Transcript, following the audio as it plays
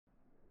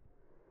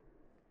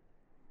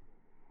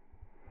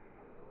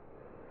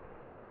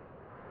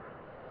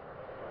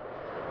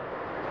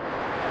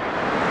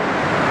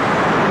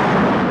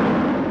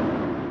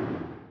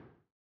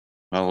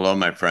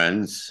my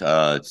friends.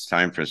 It's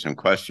time for some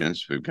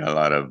questions. We've got a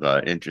lot of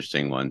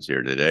interesting ones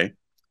here today.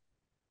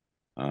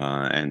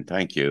 And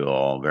thank you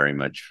all very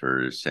much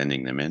for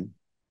sending them in.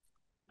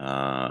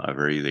 I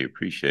really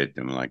appreciate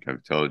them. Like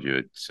I've told you,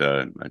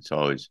 it's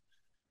always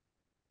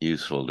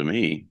useful to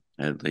me,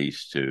 at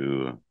least,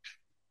 to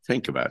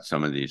think about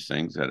some of these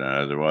things that I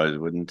otherwise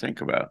wouldn't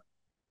think about.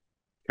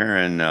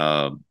 Karen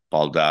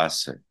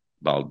Baldas,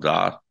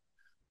 Baldasser.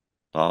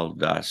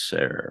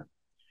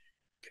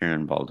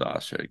 Karen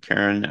Baldasser.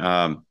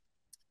 Karen,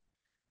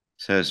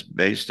 says,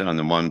 based on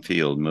the One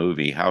Field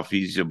movie, how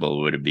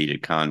feasible would it be to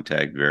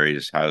contact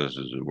various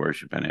houses of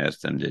worship and ask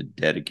them to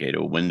dedicate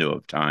a window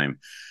of time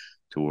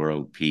to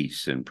world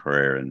peace and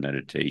prayer and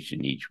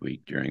meditation each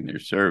week during their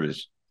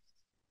service?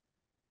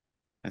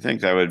 I think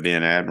that would be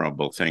an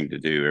admirable thing to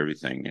do.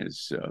 Everything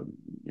is,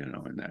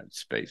 in that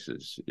space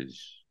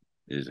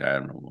is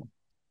admirable.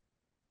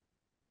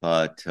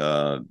 But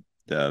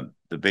the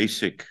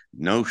basic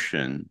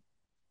notion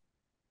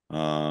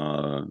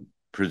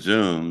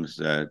presumes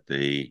that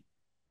the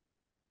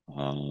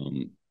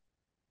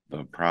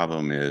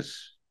problem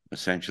is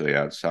essentially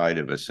outside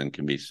of us and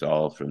can be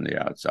solved from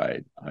the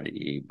outside,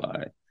 i.e.,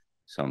 by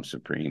some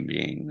supreme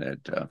being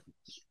that,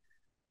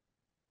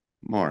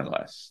 more or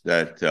less,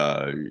 that,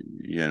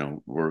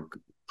 we're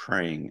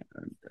praying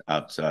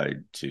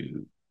outside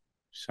to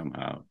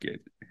somehow get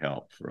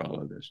help for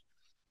all of this.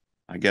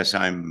 I guess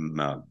I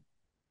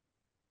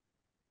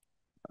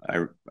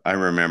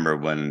remember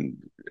when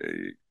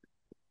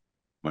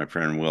my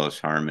friend Willis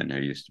Harmon, who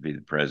used to be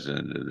the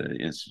president of the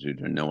Institute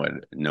of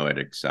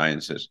Noetic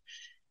Sciences,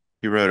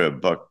 he wrote a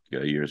book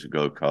years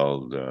ago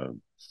called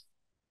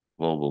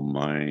Global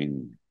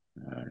Mind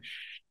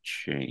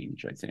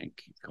Change, I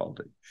think he called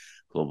it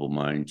Global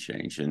Mind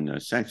Change. And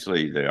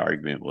essentially the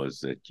argument was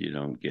that you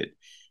don't get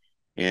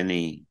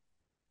any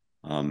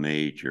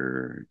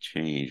major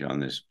change on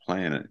this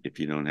planet if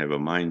you don't have a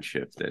mind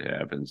shift that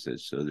happens,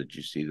 so that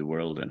you see the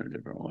world in a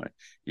different way.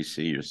 You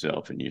see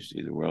yourself and you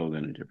see the world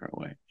in a different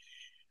way.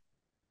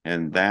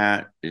 And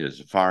that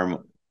is far,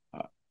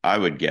 I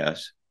would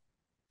guess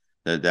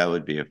that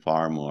would be a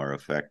far more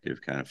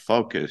effective kind of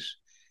focus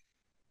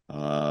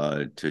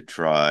to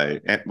try,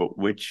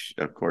 which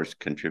of course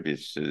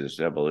contributes to this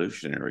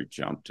evolutionary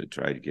jump to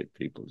try to get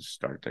people to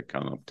start to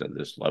come up to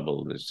this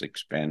level, this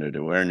expanded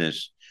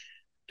awareness,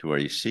 to where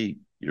you see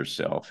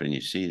yourself and you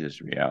see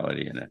this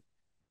reality in a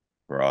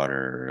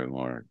broader,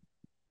 more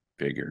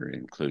bigger,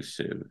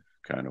 inclusive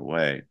kind of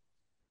way.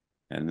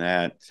 And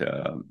that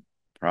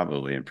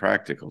probably in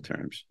practical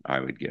terms, I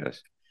would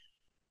guess,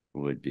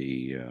 would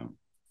be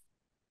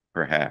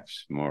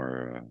perhaps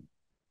more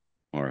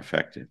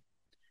effective.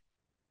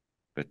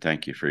 But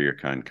thank you for your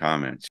kind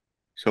comments.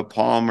 So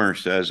Palmer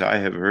says, I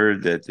have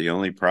heard that the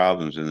only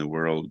problems in the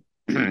world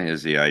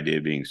is the idea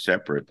of being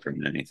separate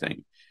from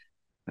anything.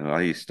 At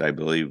least I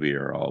believe we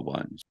are all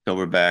one. So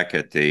we're back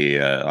at the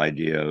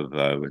idea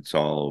of it's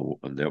all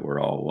that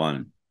we're all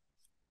one.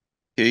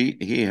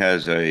 He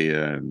has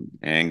a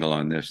angle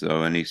on this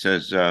though, and he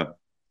says,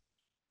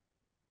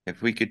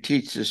 if we could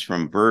teach this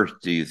from birth,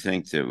 do you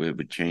think that it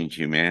would change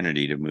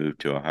humanity to move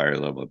to a higher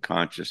level of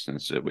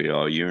consciousness that we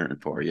all yearn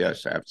for?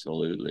 Yes,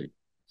 absolutely.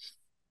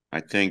 I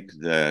think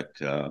that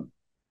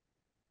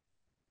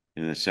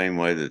in the same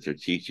way that they're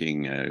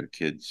teaching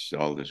kids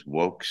all this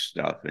woke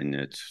stuff, and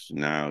it's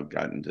now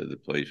gotten to the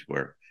place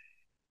where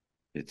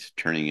it's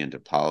turning into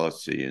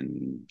policy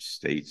in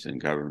states and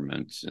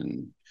governments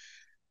and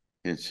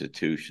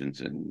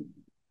institutions and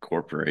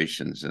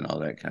corporations and all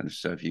that kind of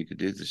stuff, you could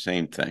do the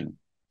same thing.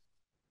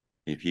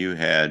 If you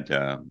had,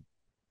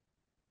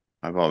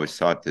 I've always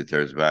thought that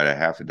there's about a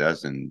half a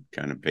dozen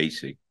kind of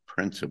basic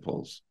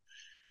principles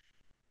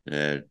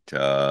that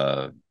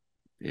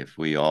if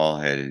we all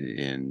had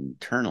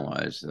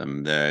internalized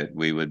them, that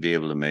we would be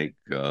able to make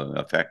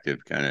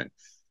effective kind of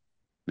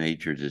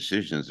major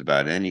decisions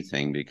about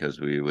anything, because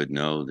we would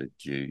know that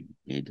you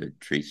need to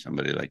treat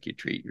somebody like you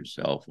treat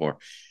yourself, or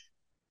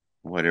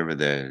whatever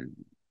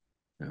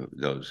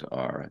those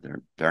are.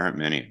 There aren't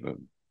many of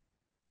them.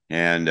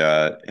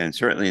 And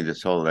certainly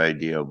this whole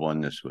idea of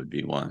oneness would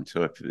be one.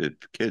 So if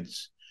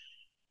kids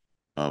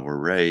were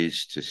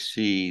raised to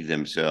see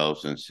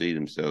themselves and see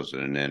themselves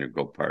as an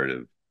integral part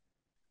of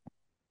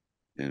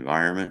the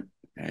environment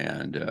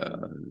and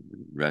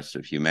rest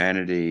of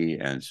humanity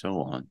and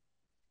so on,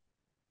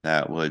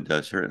 that would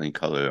certainly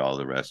color all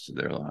the rest of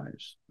their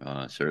lives.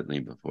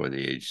 Certainly before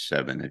the age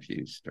 7, if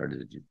you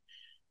started to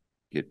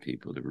get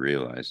people to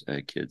realize,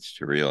 kids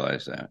to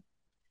realize that.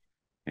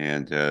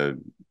 And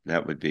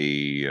that would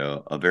be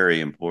a very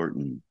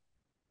important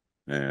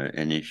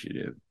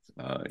initiative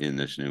in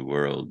this new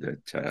world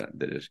that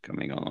is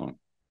coming along.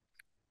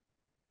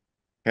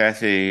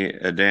 Kathy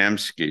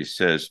Adamski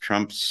says,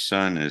 Trump's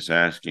son is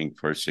asking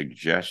for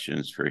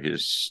suggestions for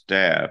his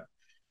staff.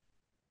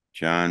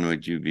 John,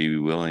 would you be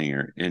willing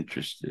or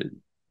interested?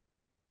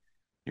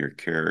 Your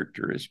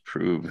character is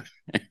proven.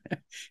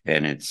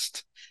 And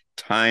it's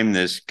time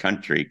this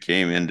country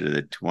came into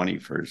the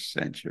 21st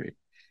century.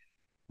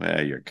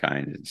 Well, you're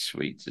kind and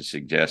sweet to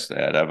suggest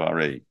that. I've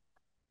already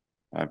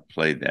I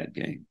played that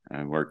game.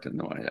 I worked in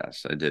the White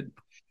House. I did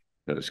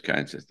those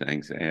kinds of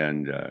things,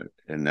 and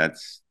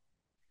that's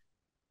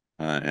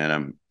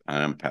and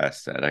I'm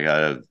past that. I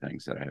got other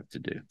things that I have to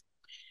do.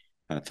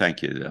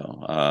 Thank you,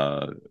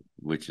 though.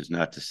 Which is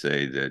not to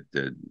say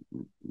that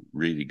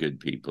really good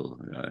people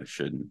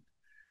shouldn't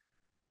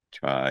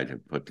try to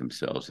put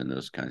themselves in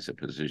those kinds of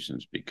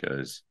positions,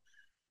 because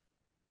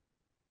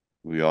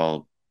we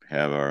all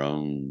have our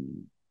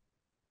own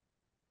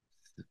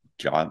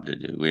job to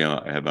do. We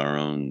all have our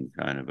own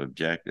kind of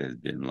objective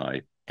in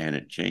life, and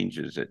it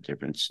changes at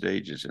different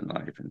stages in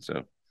life. And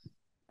so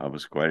I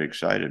was quite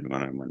excited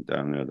when I went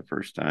down there the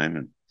first time,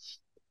 and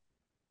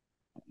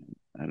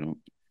I don't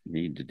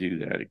need to do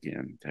that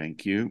again.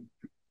 Thank you.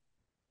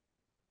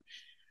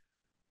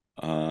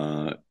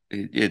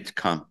 It's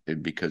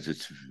complicated because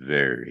it's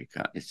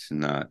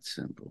not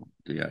simple.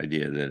 The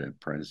idea that a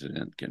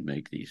president can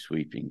make these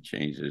sweeping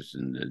changes,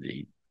 and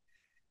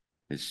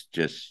it's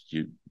just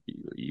you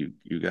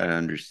got to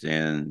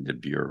understand the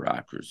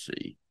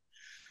bureaucracy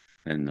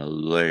and the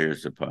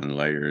layers upon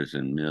layers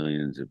and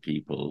millions of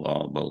people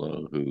all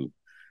below who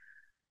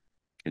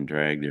can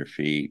drag their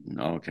feet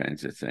and all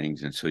kinds of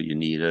things. And so you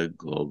need a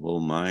global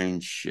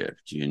mind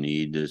shift. You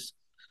need this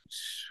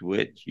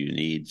switch. You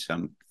need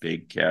some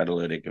big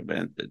catalytic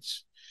event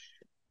that's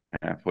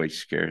halfway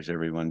scares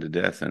everyone to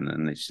death. And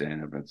then they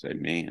stand up and say,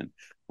 man,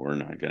 we're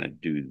not going to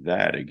do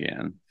that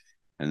again.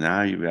 And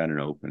now you've got an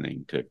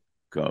opening to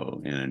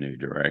go in a new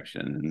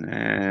direction.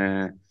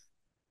 And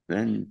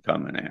then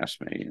come and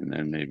ask me. And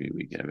then maybe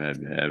we can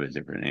have a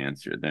different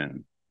answer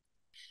then.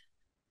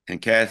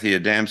 And Kathy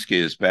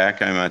Adamski is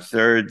back. I'm a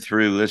third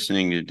through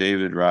listening to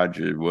David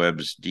Roger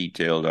Webb's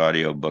detailed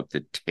audio book,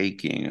 The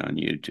Taking, on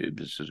YouTube.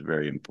 This is a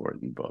very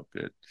important book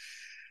that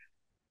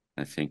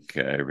I think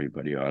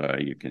everybody ought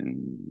to. You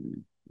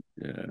can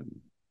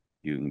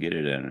get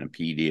it in a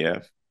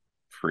PDF,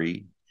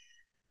 free.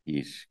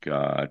 He's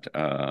got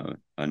a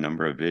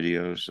number of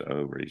videos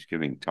where he's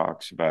giving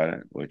talks about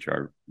it, which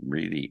are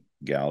really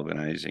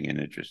galvanizing and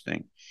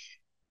interesting.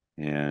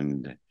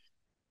 And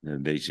the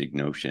basic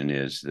notion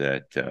is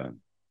that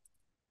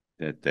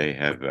they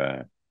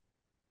have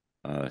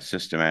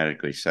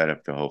systematically set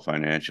up the whole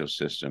financial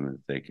system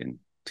that they can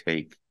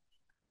take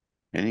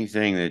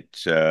anything that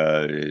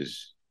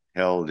is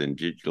held in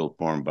digital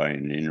form by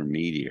an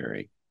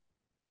intermediary.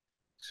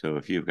 So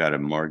if you've got a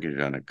mortgage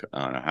on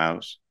a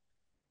house,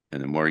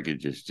 and the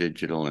mortgage is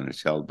digital and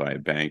it's held by a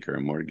bank or a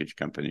mortgage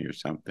company or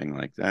something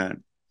like that,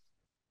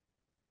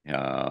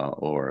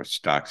 or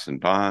stocks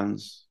and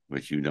bonds,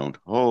 which you don't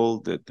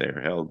hold, that they're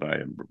held by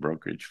a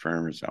brokerage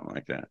firm or something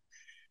like that.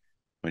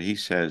 But he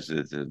says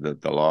that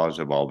the laws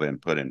have all been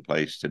put in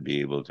place to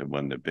be able to,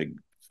 when the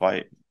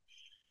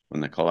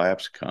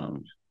collapse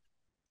comes,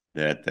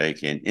 that they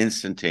can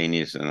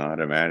instantaneously and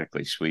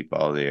automatically sweep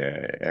all the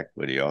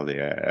equity, all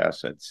the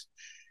assets,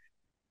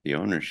 the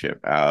ownership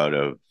out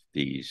of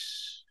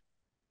these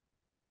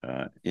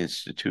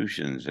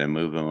institutions and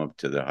move them up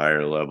to the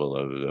higher level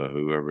of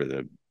whoever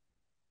the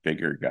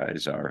bigger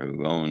guys are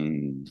who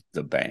own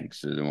the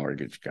banks or the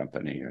mortgage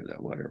company or the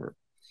whatever.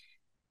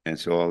 And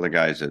so all the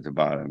guys at the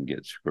bottom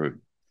get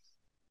screwed.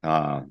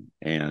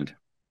 And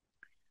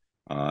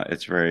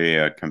it's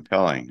very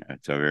compelling.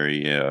 It's a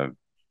very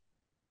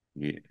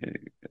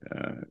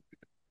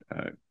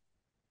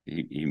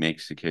he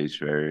makes the case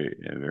very,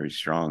 very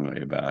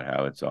strongly about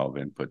how it's all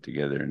been put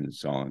together and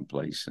it's all in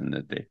place, and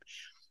that they've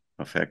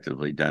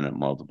effectively done it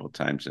multiple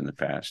times in the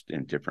past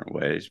in different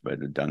ways,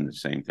 but have done the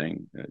same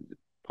thing,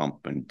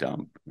 pump and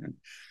dump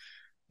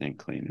and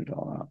clean it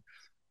all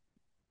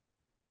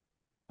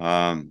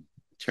out.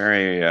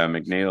 Terry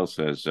McNeil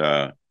says,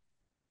 I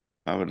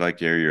would like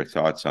to hear your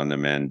thoughts on the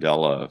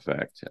Mandela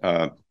Effect.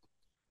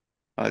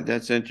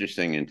 That's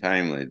interesting and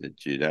timely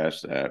that you'd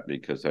ask that,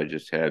 because I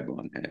just had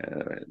one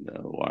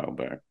a while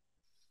back.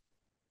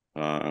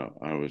 I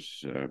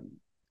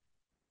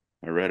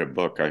read a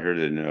book.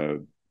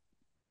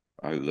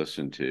 I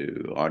listen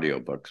to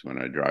audiobooks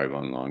when I drive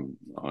on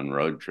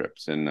road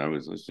trips, and I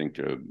was listening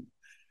to an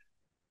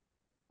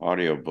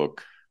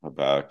audiobook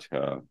about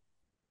the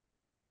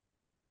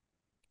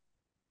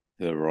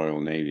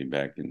Royal Navy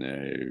back in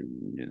the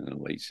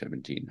late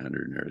 1700s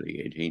and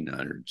early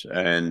 1800s,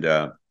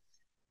 and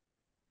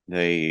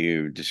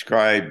they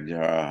described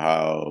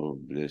how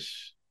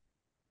this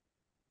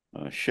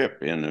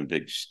ship in a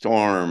big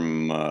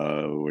storm,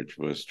 which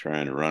was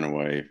trying to run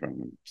away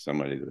from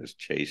somebody that was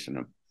chasing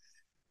them,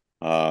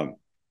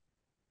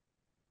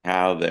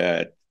 how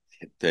that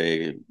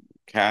the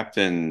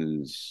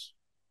captain's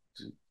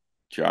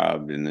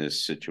job in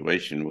this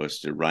situation was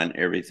to run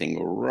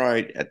everything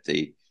right at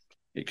the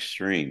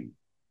extreme.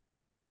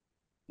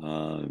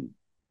 All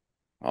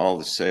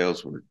the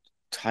sails were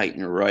tight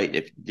and right.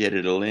 If you did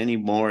it any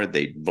more,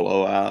 they'd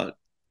blow out.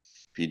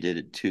 If you did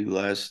it too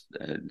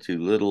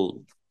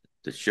little,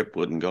 the ship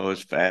wouldn't go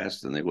as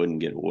fast and they wouldn't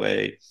get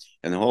away.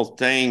 And the whole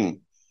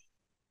thing,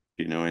 if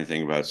you know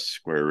anything about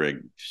square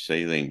rig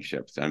sailing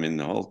ships, I mean,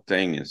 the whole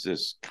thing is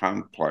this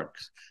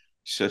complex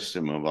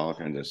system of all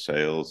kinds of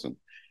sails and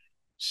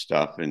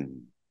stuff.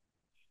 And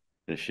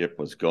the ship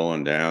was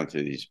going down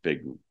through these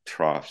big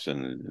troughs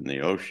in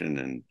the ocean,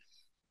 and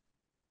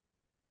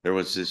there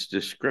was this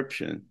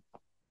description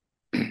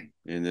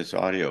in this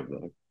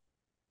audiobook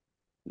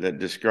that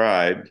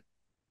described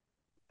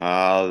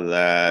how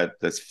that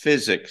the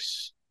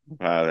physics of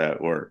how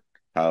that worked,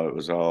 how it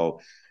was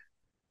all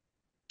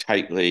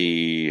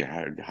tightly,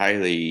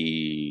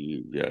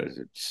 highly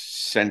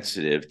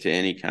sensitive to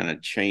any kind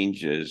of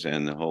changes,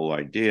 and the whole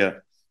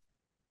idea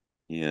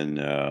in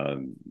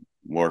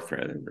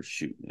warfare, they were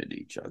shooting at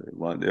each other.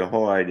 Well, the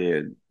whole idea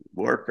of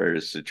warfare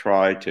is to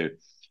try to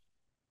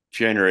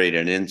generate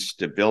an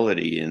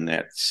instability in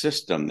that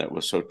system that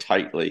was so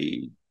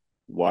tightly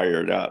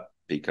wired up,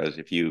 because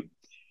if you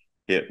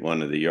hit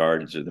one of the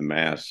yards of the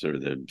mast or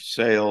the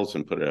sails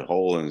and put a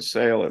hole in the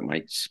sail, it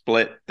might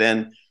split.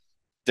 Then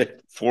the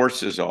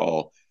forces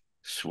all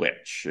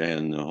switch,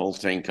 and the whole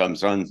thing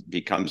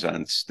becomes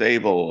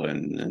unstable,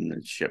 and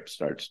the ship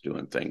starts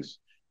doing things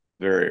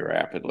very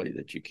rapidly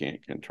that you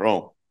can't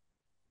control.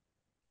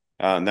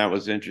 And that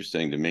was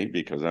interesting to me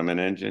because I'm an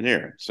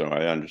engineer, so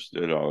I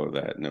understood all of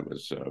that, and it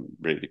was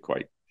really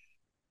quite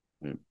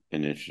an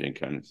interesting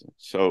kind of thing.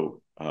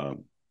 So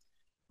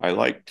I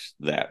liked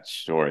that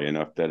story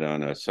enough that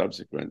on a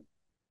subsequent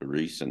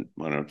recent,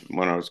 when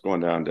I was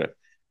going down to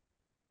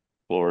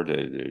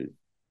Florida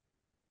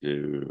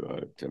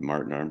to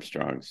Martin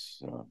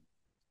Armstrong's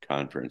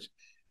conference,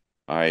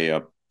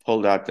 I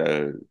pulled out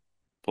the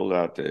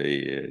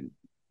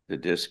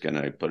disc, and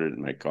I put it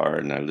in my car,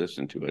 and I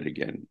listened to it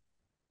again,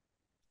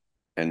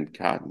 and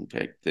cotton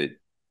picked that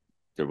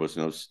there was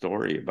no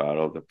story about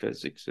all the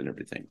physics and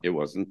everything. It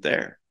wasn't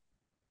there,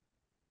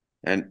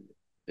 and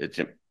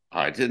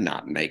I did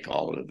not make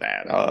all of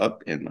that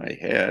up in my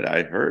head.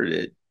 I heard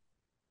it,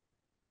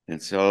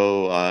 and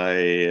so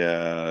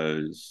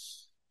I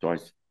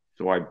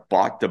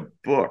bought the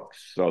book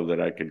so that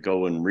I could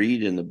go and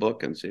read in the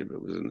book and see if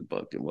it was in the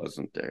book. It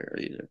wasn't there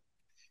either.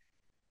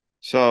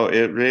 So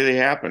it really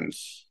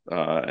happens,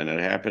 and it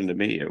happened to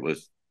me.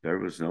 There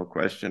was no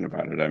question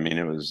about it. I mean,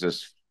 it was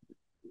this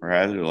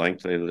rather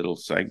lengthy little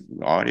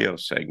audio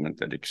segment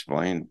that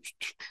explained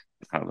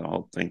how the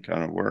whole thing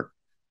kind of worked.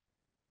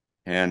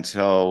 And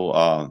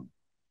so,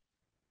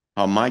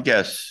 my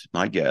guess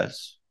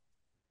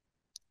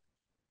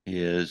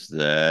is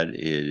that it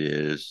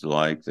is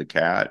like the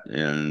cat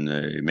in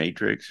the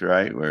Matrix,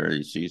 right? Where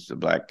he sees the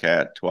black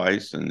cat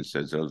twice and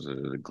says those are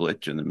the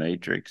glitch in the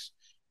Matrix.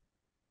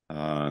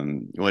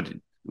 What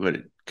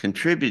it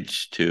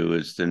contributes to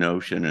is the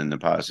notion and the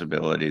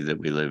possibility that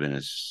we live in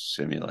a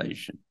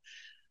simulation,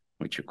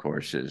 which of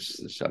course is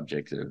the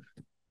subject of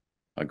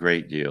a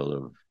great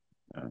deal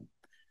of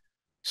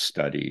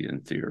study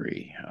and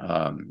theory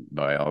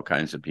by all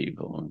kinds of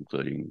people,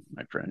 including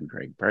my friend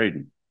Craig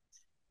Braden,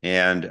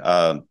 and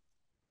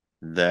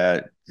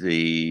that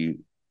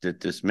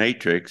this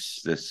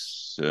matrix,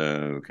 this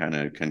kind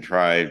of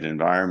contrived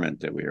environment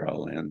that we're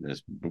all in,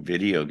 this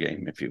video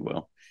game, if you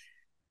will,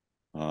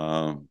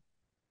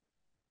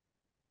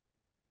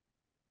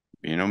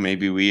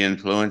 maybe we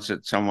influence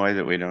it some way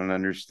that we don't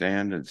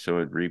understand, and so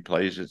it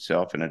replays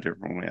itself in a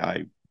different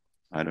way.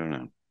 I don't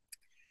know.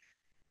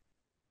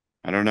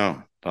 I don't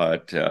know,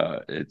 but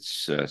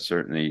it's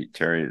certainly,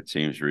 Terry, it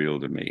seems real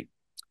to me.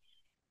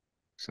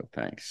 So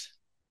thanks.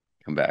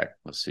 Come back.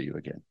 We'll see you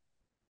again.